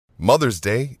Mother's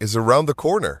Day is around the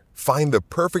corner. Find the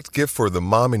perfect gift for the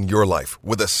mom in your life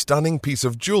with a stunning piece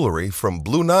of jewelry from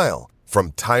Blue Nile.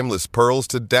 From timeless pearls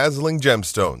to dazzling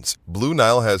gemstones, Blue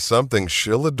Nile has something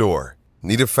she'll adore.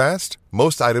 Need it fast?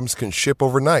 Most items can ship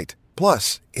overnight.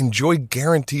 Plus, enjoy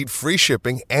guaranteed free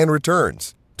shipping and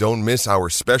returns. Don't miss our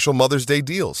special Mother's Day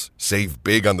deals. Save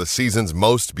big on the season's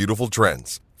most beautiful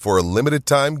trends. For a limited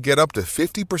time, get up to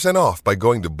 50% off by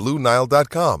going to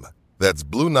BlueNile.com. That's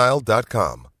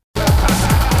BlueNile.com.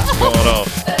 What's going on?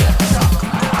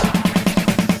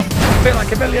 I feel like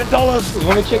 $1 million.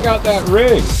 Want to check out that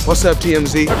rig? What's up,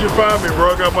 TMZ? How'd you find me,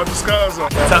 bro? I got my disguise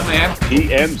on. What's up, man?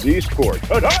 TMZ Sports.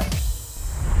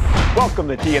 Welcome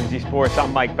to TMZ Sports.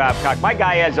 I'm Mike Babcock. My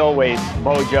guy, as always,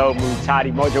 Mojo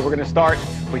Muhtadi. Mojo, we're going to start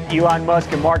with Elon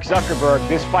Musk and Mark Zuckerberg.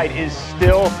 This fight is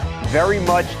still very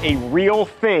much a real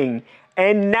thing.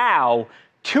 And now,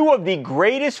 two of the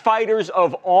greatest fighters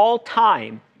of all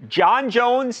time, Jon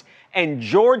Jones and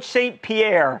George St.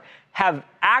 Pierre, have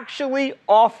actually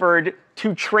offered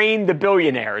to train the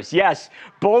billionaires. Yes,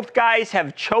 both guys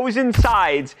have chosen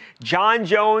sides. Jon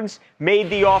Jones made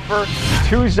the offer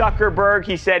to Zuckerberg.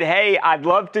 He said, hey, I'd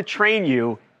love to train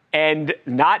you. And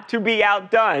not to be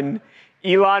outdone,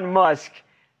 Elon Musk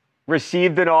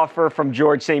received an offer from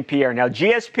George St. Pierre. Now,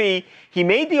 GSP, he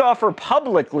made the offer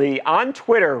publicly on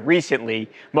Twitter recently,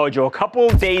 Mojo, a couple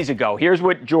of days ago. Here's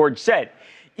what George said.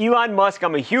 Elon Musk,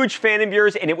 I'm a huge fan of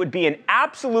yours, and it would be an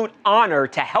absolute honor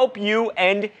to help you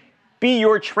and be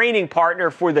your training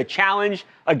partner for the challenge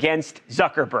against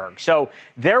Zuckerberg. So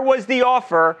there was the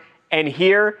offer, and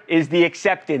here is the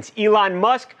acceptance. Elon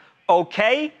Musk,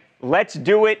 okay, let's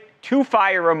do it. 2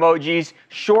 fire emojis,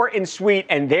 short and sweet,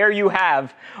 and there you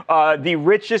have the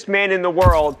richest man in the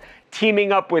world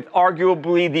teaming up with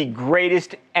arguably the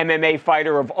greatest MMA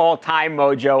fighter of all time,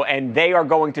 Mojo, and they are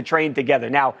going to train together.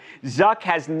 Now, Zuck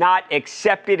has not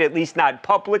accepted, at least not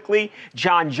publicly,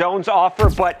 Jon Jones' offer,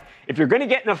 but if you're going to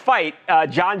get in a fight,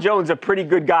 Jon Jones is a pretty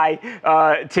good guy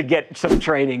to get some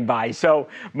training by. So,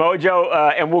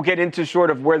 Mojo, and we'll get into sort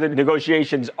of where the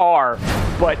negotiations are,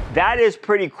 but that is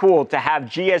pretty cool to have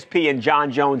GSP and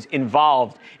Jon Jones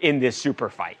involved in this super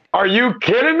fight. Are you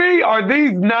kidding me? Are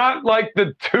these not like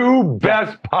the 2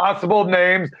 best possible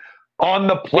names on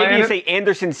the planet? Maybe you say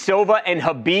Anderson Silva and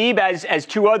Habib as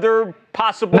 2 other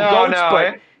possible goats,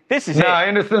 but this is it.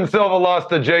 Anderson Silva lost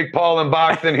to Jake Paul in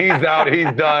boxing. He's out.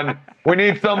 He's done. We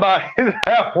need somebody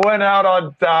that went out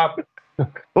on top.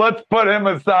 Let's put him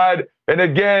aside. And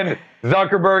again,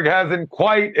 Zuckerberg hasn't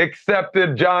quite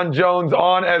accepted Jon Jones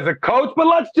on as a coach, but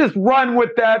let's just run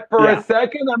with that for a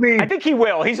second. I think he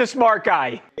will. He's a smart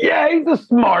guy. Yeah, he's a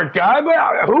smart guy,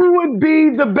 but who would be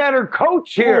the better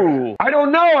coach here? Ooh. I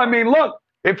don't know. Look,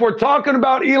 if we're talking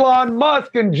about Elon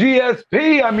Musk and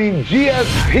GSP,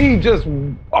 GSP just,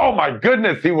 oh my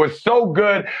goodness, he was so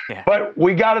good. Yeah. But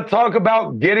we got to talk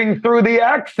about getting through the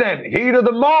accent, heat of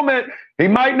the moment. He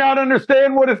might not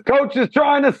understand what his coach is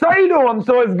trying to say to him.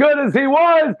 So as good as he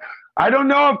was, I don't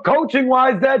know if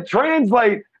coaching-wise that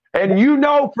translates. And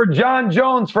for Jon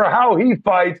Jones, for how he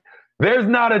fights, there's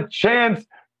not a chance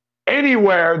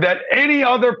anywhere that any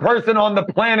other person on the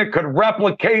planet could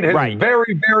replicate his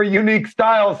very, very unique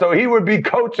style. So he would be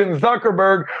coaching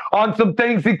Zuckerberg on some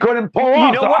things he couldn't pull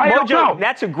off. You know what, Mojo?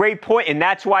 That's a great point, and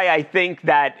that's why I think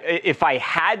that if I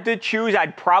had to choose,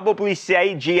 I'd probably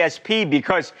say GSP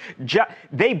because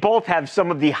they both have some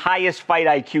of the highest fight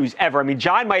IQs ever.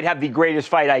 Jon might have the greatest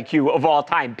fight IQ of all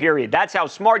time, period. That's how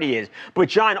smart he is. But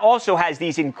Jon also has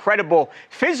these incredible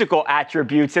physical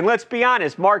attributes, and let's be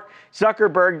honest, Mark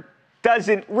Zuckerberg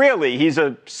doesn't really. He's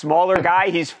a smaller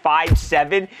guy. He's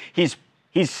 5'7".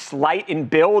 He's slight in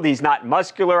build. He's not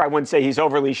muscular. I wouldn't say he's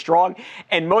overly strong.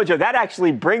 And Mojo, that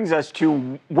actually brings us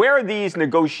to where these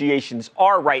negotiations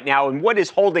are right now and what is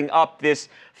holding up this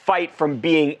fight from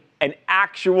being an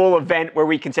actual event where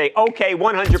we can say, okay,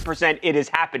 100% it is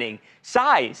happening.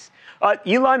 Size.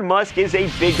 Elon Musk is a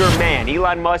bigger man.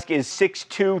 Elon Musk is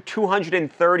 6'2",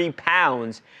 230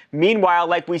 pounds. Meanwhile,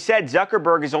 like we said,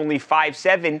 Zuckerberg is only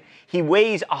 5'7". He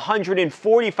weighs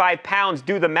 145 pounds.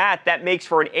 Do the math. That makes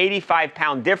for an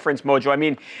 85-pound difference,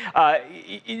 Mojo.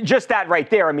 Just that right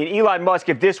there. Elon Musk,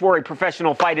 if this were a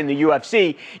professional fight in the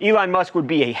UFC, Elon Musk would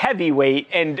be a heavyweight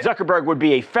and Zuckerberg would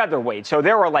be a featherweight. So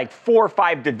there are like 4 or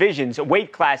 5 divisions,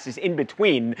 weight classes in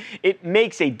between. It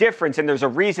makes a difference, and there's a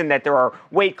reason that there are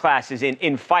weight classes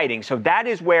in fighting. So that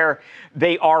is where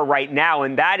they are right now,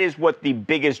 and that is what the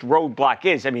biggest roadblock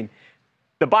is.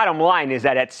 The bottom line is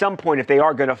that at some point, if they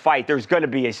are going to fight, there's going to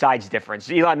be a size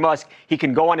difference. Elon Musk, he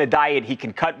can go on a diet, he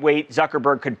can cut weight.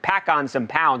 Zuckerberg could pack on some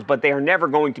pounds, but they are never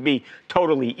going to be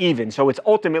totally even. So it's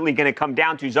ultimately going to come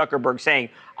down to Zuckerberg saying,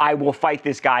 I will fight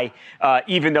this guy,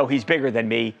 even though he's bigger than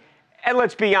me. And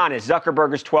let's be honest,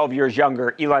 Zuckerberg is 12 years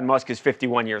younger. Elon Musk is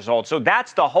 51 years old. So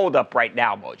that's the holdup right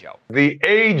now, Mojo. The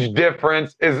age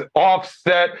difference is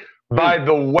offset by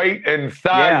the weight and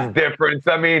size difference.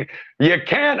 I mean, you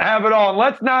can't have it all. And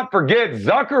let's not forget,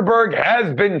 Zuckerberg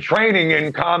has been training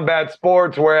in combat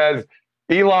sports, whereas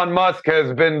Elon Musk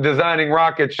has been designing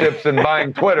rocket ships and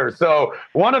buying Twitter. So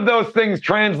one of those things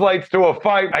translates to a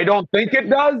fight. I don't think it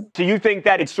does. So you think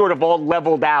that it's sort of all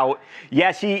leveled out?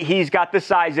 Yes, he's got the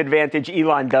size advantage,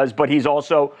 Elon does, but he's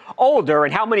also older.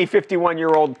 And how many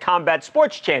 51-year-old combat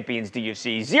sports champions do you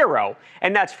see? Zero.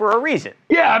 And that's for a reason.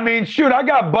 Yeah, I mean, shoot, I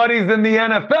got buddies in the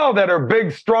NFL that are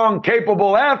big, strong,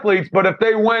 capable athletes, but if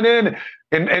they went in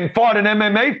and fought an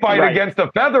MMA fight against a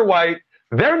featherweight,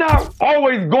 they're not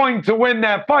always going to win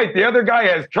that fight. The other guy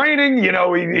has training, you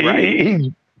know,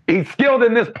 he's skilled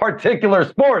in this particular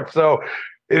sport. So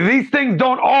these things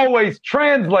don't always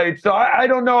translate. So I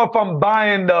don't know if I'm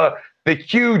buying the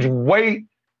huge weight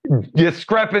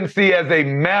discrepancy as a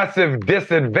massive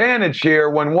disadvantage here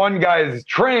when one guy is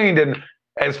trained. And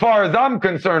as far as I'm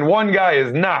concerned, one guy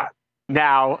is not.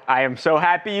 Now, I am so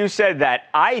happy you said that.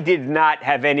 I did not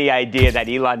have any idea that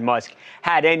Elon Musk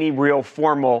had any real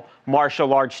formal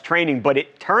martial arts training, but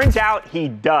it turns out he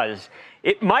does.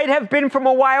 It might have been from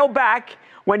a while back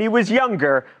when he was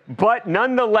younger, but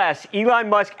nonetheless, Elon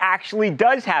Musk actually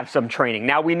does have some training.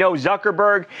 Now, we know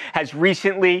Zuckerberg has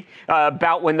recently,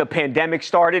 about when the pandemic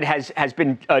started, has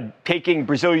been taking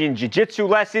Brazilian jiu-jitsu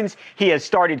lessons. He has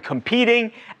started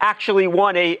competing, actually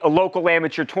won a local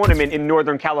amateur tournament in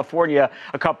Northern California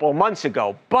a couple of months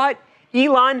ago. But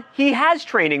Elon, he has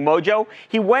training, Mojo.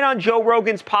 He went on Joe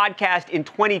Rogan's podcast in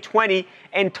 2020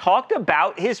 and talked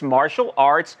about his martial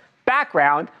arts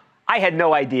background. I had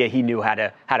no idea he knew how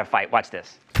to fight. Watch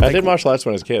this. I did martial arts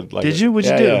when I was a kid. Did you?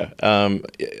 What'd you do? Yeah.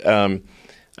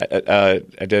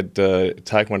 I did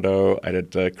Taekwondo. I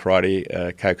did karate,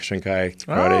 Kyokushinkai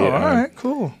karate. Oh, all right,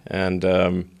 cool. And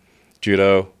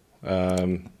judo.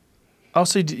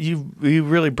 So you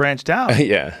really branched out.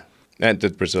 Yeah. And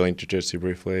did Brazilian jiu-jitsu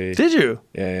briefly. Did you?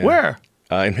 Yeah. Where?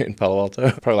 In Palo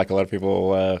Alto. Probably like a lot of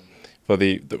people, for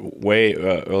the way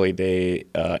early day,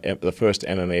 the first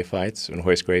MMA fights in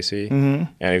Royce Gracie.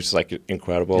 Mm-hmm. And he was just like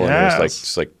incredible. Yes. And it was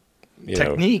just like, you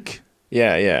technique.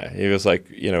 know. Yeah. He was like,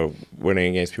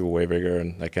 winning against people way bigger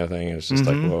and that kind of thing. It was just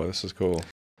like, whoa, this is cool.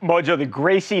 Mojo, the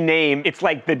Gracie name, it's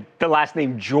like the last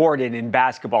name Jordan in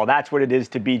basketball. That's what it is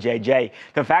to BJJ.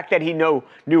 The fact that he knew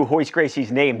Royce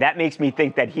Gracie's name, that makes me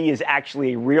think that he is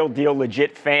actually a real deal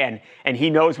legit fan and he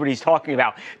knows what he's talking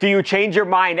about. Do you change your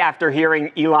mind after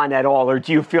hearing Elon at all, or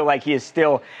do you feel like he is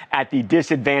still at the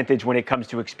disadvantage when it comes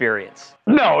to experience?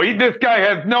 No, this guy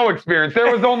has no experience.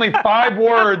 There was only 5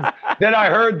 words that I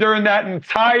heard during that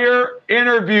entire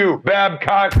interview,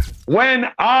 Babcock.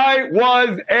 When I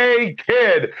was a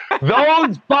kid,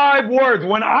 those 5 words.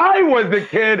 When I was a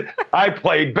kid, I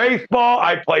played baseball,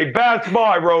 I played basketball,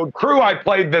 I rode crew, I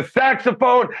played the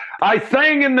saxophone, I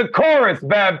sang in the chorus,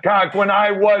 Babcock, when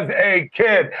I was a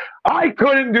kid. I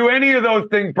couldn't do any of those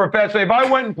things professionally. If I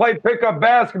went and played pickup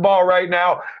basketball right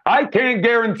now, I can't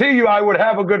guarantee you I would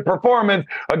have a good performance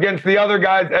against the other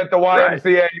guys at the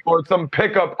YMCA or some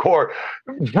pickup court.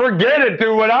 Forget it,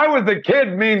 dude. When I was a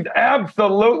kid means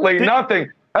absolutely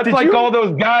nothing. That's like all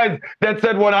those guys that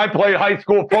said when I played high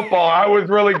school football, I was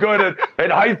really good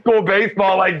at high school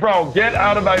baseball. Like, bro, get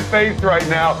out of my face right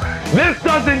now. This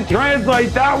doesn't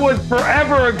translate. That was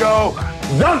forever ago.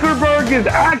 Zuckerberg is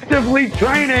actively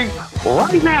training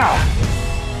right now.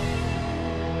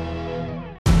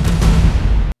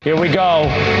 Here we go.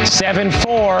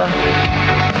 7-4.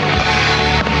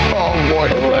 Oh, boy.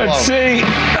 Let's see.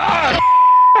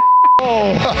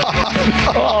 Oh,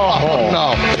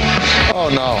 no.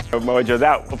 Mojo,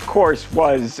 that, of course,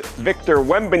 was Victor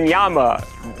Wembanyama.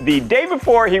 The day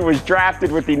before he was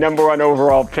drafted with the #1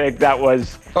 overall pick, that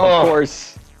was, of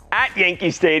course, at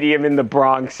Yankee Stadium in the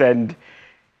Bronx. And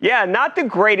yeah, not the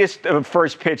greatest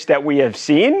first pitch that we have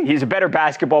seen. He's a better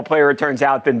basketball player, it turns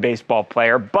out, than baseball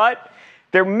player. But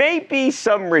there may be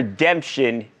some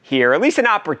redemption here, at least an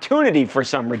opportunity for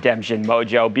some redemption,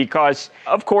 Mojo, because,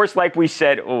 of course, like we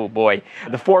said, oh boy,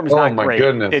 the form is not great.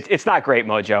 Goodness. It's not great,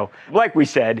 Mojo. Like we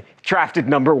said, drafted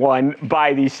 #1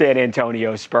 by the San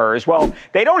Antonio Spurs. Well,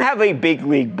 they don't have a big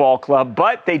league ball club,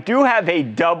 but they do have a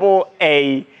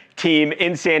AA team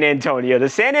in San Antonio. The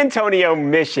San Antonio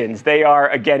Missions, they are,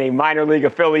 again, a minor league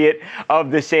affiliate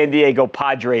of the San Diego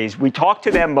Padres. We talked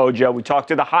to them, Mojo. We talked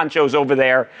to the honchos over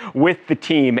there with the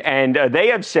team, and they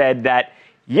have said that,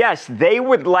 yes, they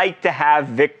would like to have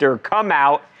Victor come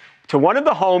out to one of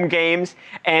the home games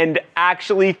and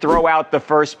actually throw out the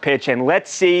first pitch, and let's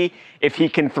see if he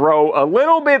can throw a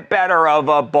little bit better of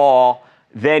a ball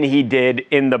than he did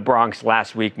in the Bronx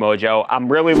last week, Mojo. I'm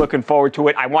really looking forward to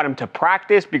it. I want him to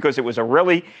practice because it was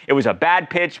a bad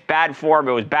pitch, bad form.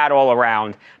 It was bad all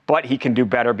around, but he can do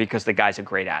better because the guy's a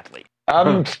great athlete.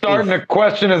 I'm starting to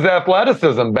question his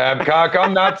athleticism, Babcock.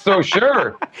 I'm not so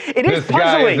sure. It is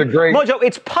puzzling. Mojo,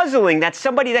 it's puzzling that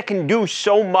somebody that can do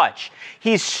so much,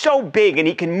 he's so big and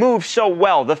he can move so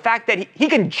well. The fact that he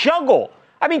can juggle.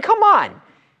 I mean, come on.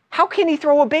 How can he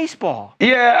throw a baseball?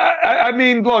 Yeah, I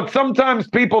mean, look, sometimes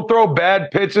people throw bad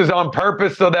pitches on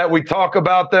purpose so that we talk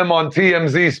about them on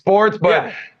TMZ Sports,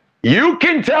 but you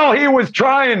can tell he was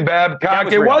trying,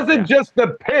 Babcock. It wasn't just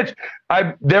the pitch.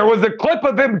 There was a clip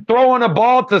of him throwing a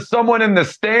ball to someone in the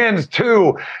stands,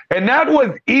 too, and that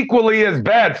was equally as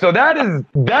bad. So that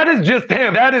is just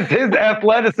him. That is his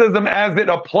athleticism as it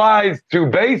applies to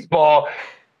baseball.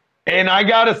 And I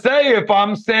got to say, if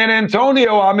I'm San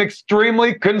Antonio, I'm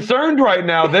extremely concerned right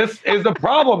now. This is a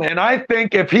problem. And I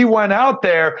think if he went out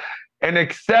there and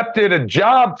accepted a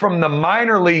job from the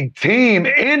minor league team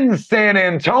in San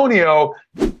Antonio,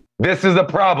 this is a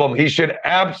problem. He should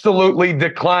absolutely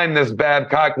decline this,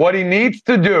 Babcock. What he needs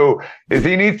to do is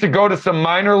he needs to go to some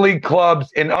minor league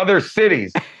clubs in other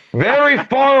cities, very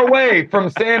far away from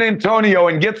San Antonio,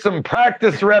 and get some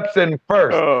practice reps in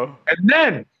first. And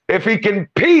then, if he can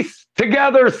piece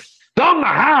together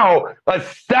somehow a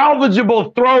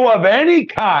salvageable throw of any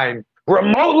kind,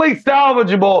 remotely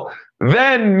salvageable,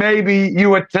 then maybe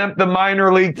you attempt the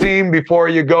minor league team before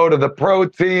you go to the pro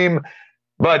team.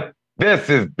 But this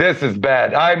is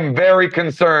bad. I'm very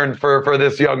concerned for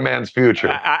this young man's future.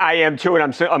 I am too,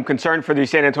 and I'm concerned for the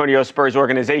San Antonio Spurs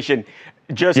organization.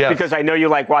 Because I know you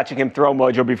like watching him throw,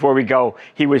 Mojo. Before we go,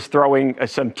 he was throwing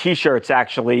some T-shirts,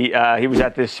 actually. He was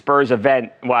at this Spurs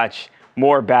event. Watch,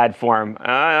 more bad form.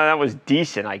 That was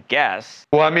decent, I guess.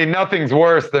 Well, I mean, nothing's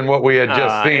worse than what we had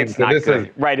just seen. So this is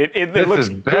right. It looks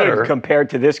good compared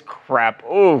to this crap.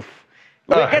 Oof.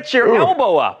 Get your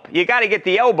elbow up. You got to get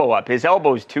the elbow up. His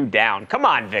elbow's too down. Come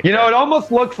on, Victor. You know, it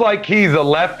almost looks like he's a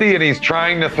lefty and he's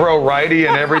trying to throw righty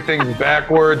and everything's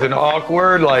backwards and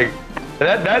awkward. Like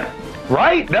that.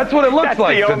 Right? That's what it looks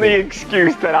like. That's the only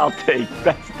excuse that I'll take.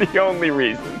 That's the only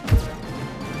reason.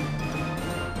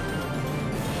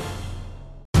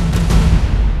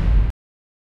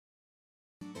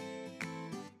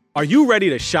 Are you ready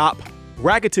to shop?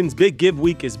 Rakuten's Big Give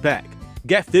Week is back.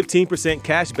 Get 15%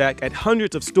 cash back at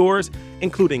hundreds of stores,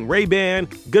 including Ray-Ban,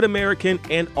 Good American,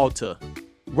 and Ulta.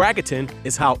 Rakuten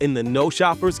is how in-the-know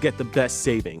shoppers get the best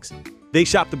savings. They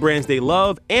shop the brands they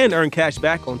love and earn cash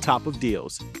back on top of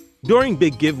deals. During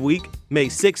Big Give Week, May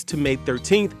 6th to May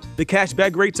 13th, the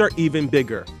cashback rates are even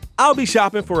bigger. I'll be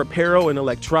shopping for apparel and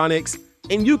electronics,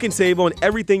 and you can save on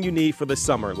everything you need for the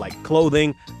summer, like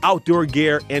clothing, outdoor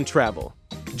gear, and travel.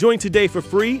 Join today for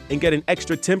free and get an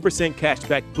extra 10%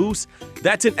 cashback boost.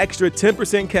 That's an extra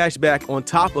 10% cashback on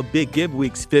top of Big Give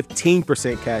Week's 15%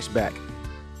 cashback.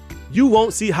 You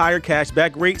won't see higher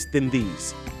cashback rates than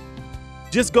these.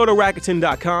 Just go to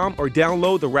Rakuten.com or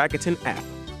download the Rakuten app.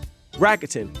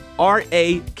 Rakuten,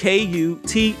 Rakuten.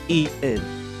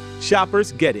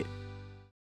 Shoppers get it.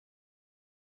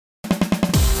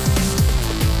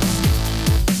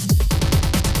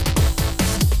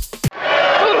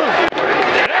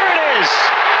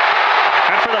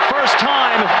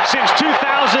 Since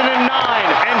 2009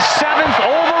 and 7th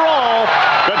overall,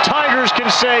 the Tigers can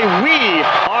say we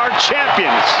are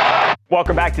champions.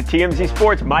 Welcome back to TMZ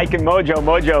Sports. Mike and Mojo.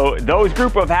 Mojo, those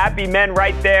group of happy men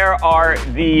right there are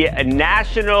the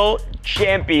national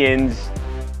champions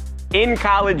in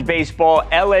college baseball.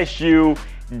 LSU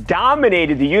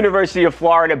dominated the University of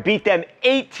Florida, beat them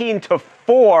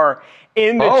 18-4.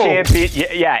 In the championship,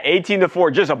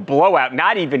 18-4, just a blowout,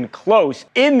 not even close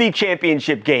in the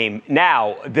championship game.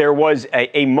 Now, there was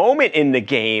a moment in the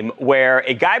game where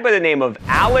a guy by the name of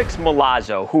Alex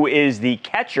Milazzo, who is the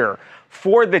catcher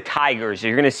for the Tigers,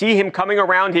 you're going to see him coming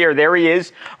around here. There he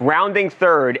is, rounding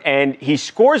third, and he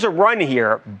scores a run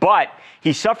here, but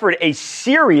he suffered a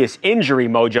serious injury,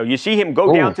 Mojo. You see him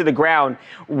go down to the ground,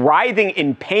 writhing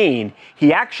in pain.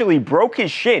 He actually broke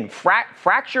his shin,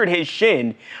 fractured his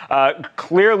shin,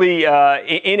 clearly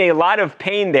in a lot of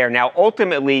pain there. Now,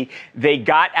 ultimately, they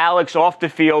got Alex off the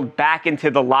field, back into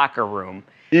the locker room.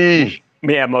 Yeah,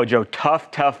 Mojo,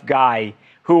 tough guy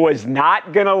who was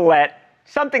not going to let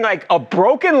something like a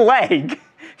broken leg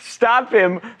stop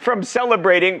him from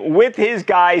celebrating with his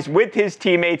guys, with his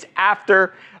teammates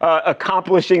after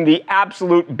accomplishing the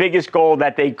absolute biggest goal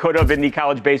that they could have in the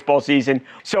college baseball season.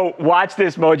 So watch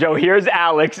this, Mojo. Here's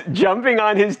Alex jumping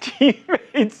on his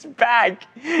teammate's back.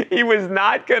 He was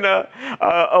not going to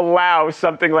allow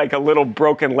something like a little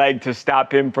broken leg to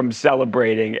stop him from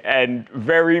celebrating. And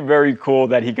very, very cool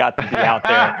that he got to be out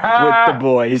there with the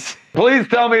boys. Please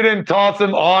tell me you didn't toss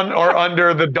him on or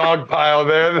under the dog pile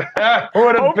there. That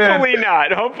would have been. Hopefully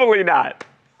not. Hopefully not.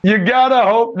 You gotta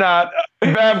hope not.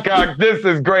 Babcock, this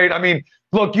is great. I mean,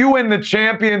 look, you win the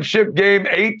championship game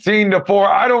 18-4.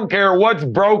 I don't care what's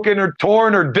broken or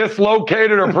torn or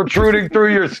dislocated or protruding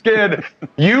through your skin.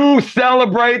 You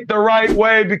celebrate the right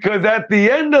way, because at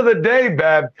the end of the day,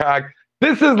 Babcock,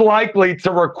 this is likely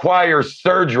to require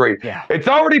surgery. Yeah. It's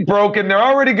already broken. They're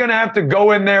already going to have to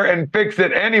go in there and fix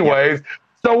it anyways. Yeah.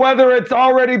 So whether it's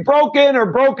already broken or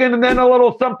broken and then a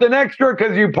little something extra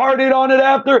because you partied on it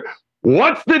after,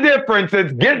 what's the difference?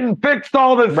 It's getting fixed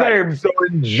all the same. So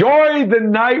enjoy the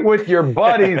night with your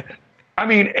buddies. I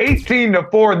mean,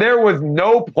 18-4, there was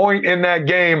no point in that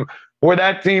game where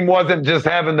that team wasn't just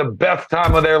having the best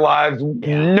time of their lives,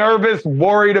 nervous,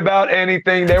 worried about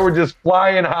anything. They were just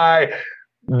flying high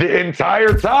the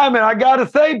entire time. And I got to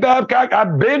say, Babcock,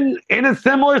 I've been in a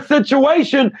similar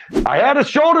situation. I had a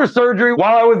shoulder surgery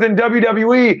while I was in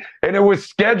WWE, and it was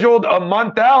scheduled a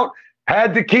month out.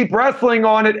 Had to keep wrestling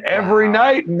on it every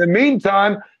night. In the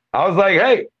meantime, I was like,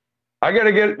 hey, I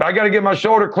gotta get my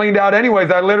shoulder cleaned out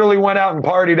anyways. I literally went out and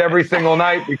partied every single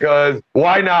night because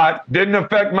why not? Didn't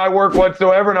affect my work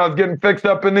whatsoever, and I was getting fixed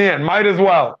up in the end. Might as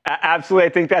well. Absolutely. I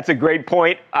think that's a great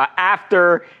point.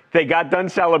 After they got done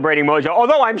celebrating, Mojo,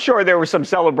 although I'm sure there was some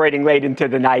celebrating late into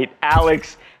the night,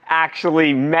 Alex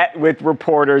actually met with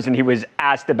reporters and he was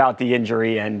asked about the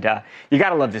injury, and you got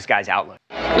to love this guy's outlook.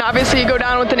 And obviously you go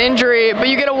down with an injury, but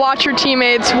you get to watch your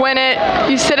teammates win it.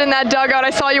 You sit in that dugout. I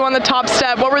saw you on the top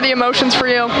step. What were the emotions for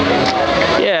you?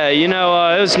 Yeah, you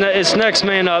know, it's next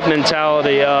man up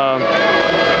mentality.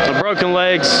 A broken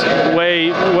leg's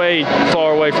way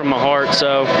far away from my heart,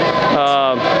 so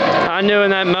I knew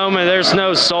in that moment there's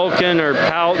no sulking or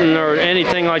pouting or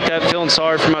anything like that, feeling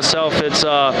sorry for myself. It's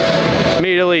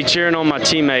immediately cheering on my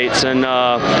teammates, and if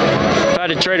I had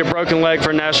to trade a broken leg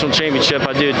for a national championship,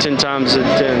 I'd do it 10 times out of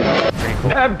 10.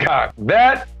 Babcock,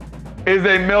 that is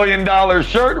 $1 million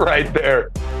shirt right there.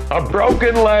 A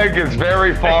broken leg is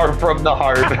very far from the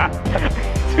heart.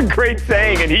 It's a great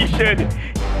saying, and he should.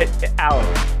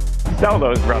 Alex, sell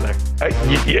those, brother.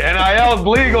 NIL's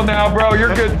legal now, bro.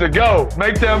 You're good to go.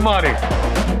 Make that money.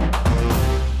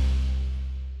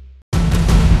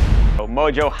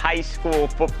 Mojo, high school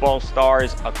football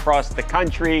stars across the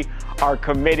country are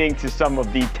committing to some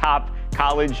of the top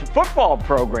college football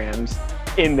programs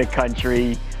in the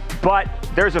country. But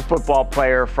there's a football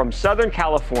player from Southern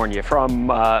California, from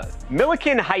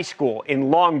Millikan High School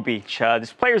in Long Beach.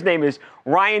 This player's name is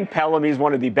Ryan Pelham. He's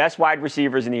one of the best wide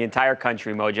receivers in the entire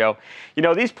country, Mojo. You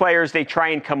know, these players, they try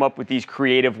and come up with these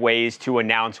creative ways to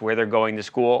announce where they're going to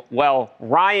school. Well,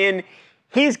 Ryan,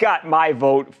 he's got my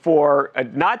vote for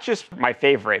not just my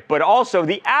favorite, but also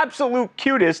the absolute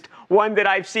cutest one that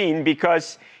I've seen,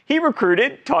 because he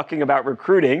recruited, talking about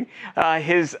recruiting,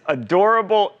 his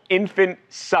adorable infant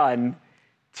son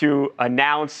to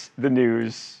announce the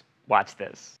news. Watch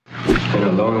this. It's been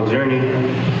a long journey.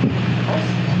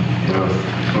 You know,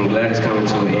 I'm glad it's coming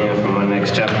to an end for my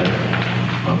next chapter.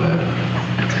 My bad.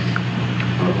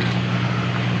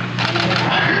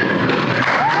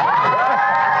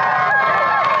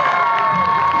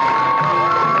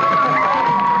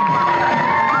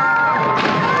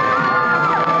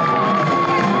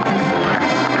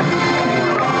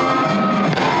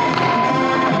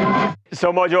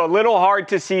 So, Mojo, a little hard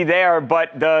to see there,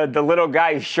 but the little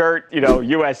guy's shirt, you know,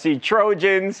 USC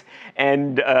Trojans,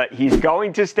 and he's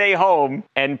going to stay home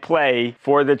and play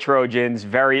for the Trojans.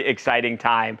 Very exciting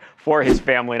time for his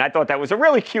family, and I thought that was a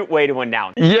really cute way to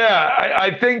announce. Yeah,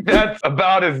 I think that's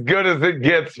about as good as it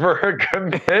gets for a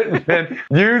commitment.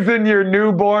 Using your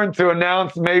newborn to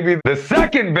announce maybe the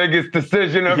second biggest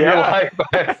decision of your life,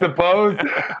 I suppose.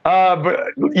 But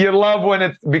you love when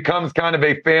it becomes kind of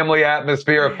a family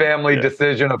atmosphere, a family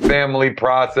decision, a family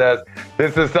process.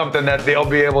 This is something that they'll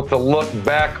be able to look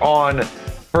back on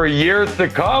for years to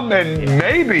come, and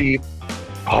maybe,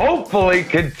 hopefully,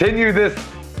 continue this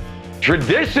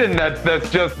tradition that's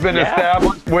just been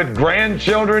established with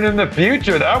grandchildren in the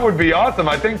future. That would be awesome.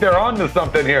 I think they're on to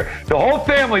something here. The whole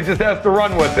family just has to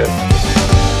run with it.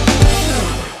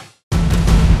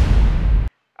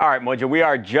 All right, Mojo, we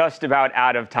are just about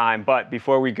out of time, but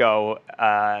before we go,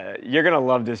 you're going to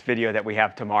love this video that we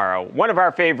have tomorrow. One of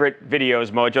our favorite videos,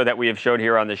 Mojo, that we have showed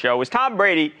here on the show was Tom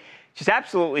Brady just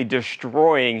absolutely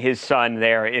destroying his son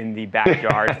there in the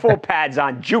backyard, full pads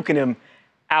on, juking him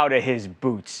out of his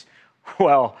boots.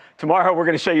 Well, tomorrow we're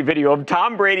going to show you a video of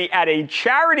Tom Brady at a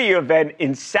charity event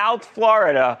in South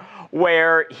Florida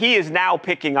where he is now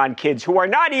picking on kids who are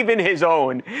not even his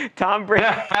own. Tom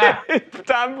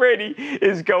Brady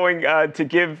is going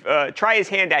to try his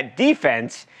hand at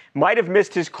defense. Might have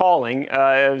missed his calling.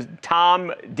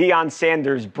 Tom Deion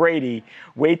Sanders Brady.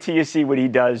 Wait till you see what he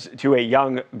does to a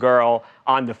young girl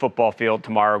on the football field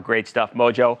tomorrow. Great stuff,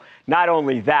 Mojo. Not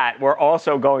only that, we're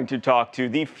also going to talk to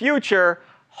the future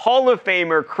Hall of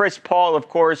Famer Chris Paul. Of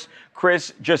course,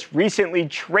 Chris just recently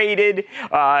traded.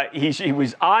 He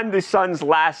was on the Suns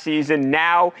last season.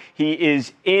 Now he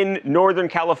is in Northern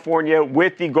California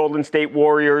with the Golden State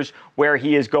Warriors, where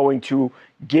he is going to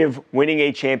give winning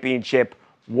a championship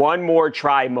one more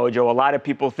try, Mojo. A lot of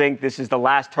people think this is the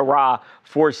last hurrah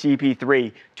for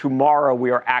CP3. Tomorrow we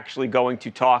are actually going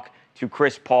to talk to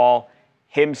Chris Paul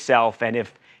himself. And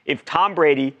if Tom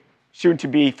Brady, soon to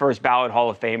be first ballot Hall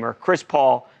of Famer, Chris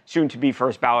Paul, soon to be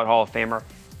first ballot Hall of Famer,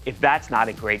 if that's not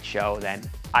a great show, then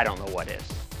I don't know what is.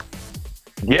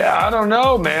 Yeah, I don't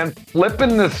know, man.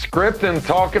 Flipping the script and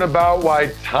talking about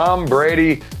why Tom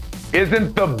Brady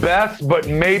isn't the best, but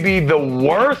maybe the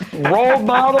worst role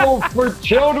model for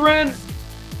children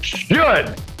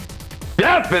should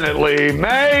definitely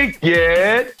make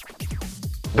it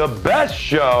the best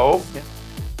show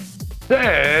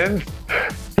since